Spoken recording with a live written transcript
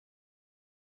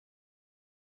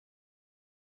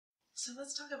So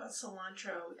let's talk about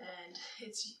cilantro and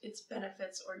its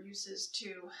benefits or uses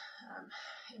to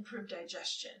improve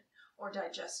digestion or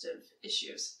digestive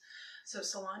issues. So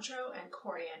cilantro and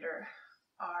coriander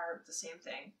are the same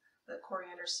thing. The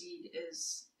coriander seed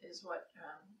is what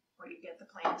where you get the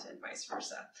plant and vice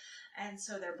versa. And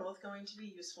so they're both going to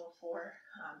be useful for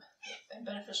and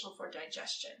beneficial for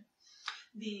digestion.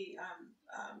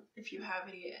 If you have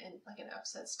any like an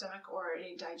upset stomach or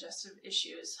any digestive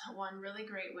issues, one really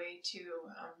great way to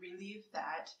relieve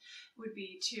that would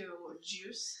be to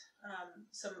juice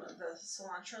some of the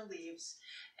cilantro leaves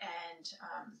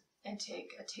and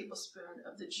take a tablespoon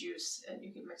of the juice, and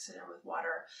you can mix it in with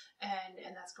water,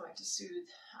 and that's going to soothe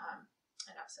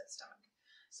an upset stomach.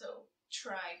 So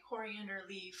try coriander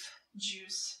leaf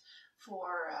juice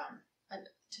for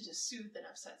to just soothe an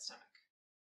upset stomach.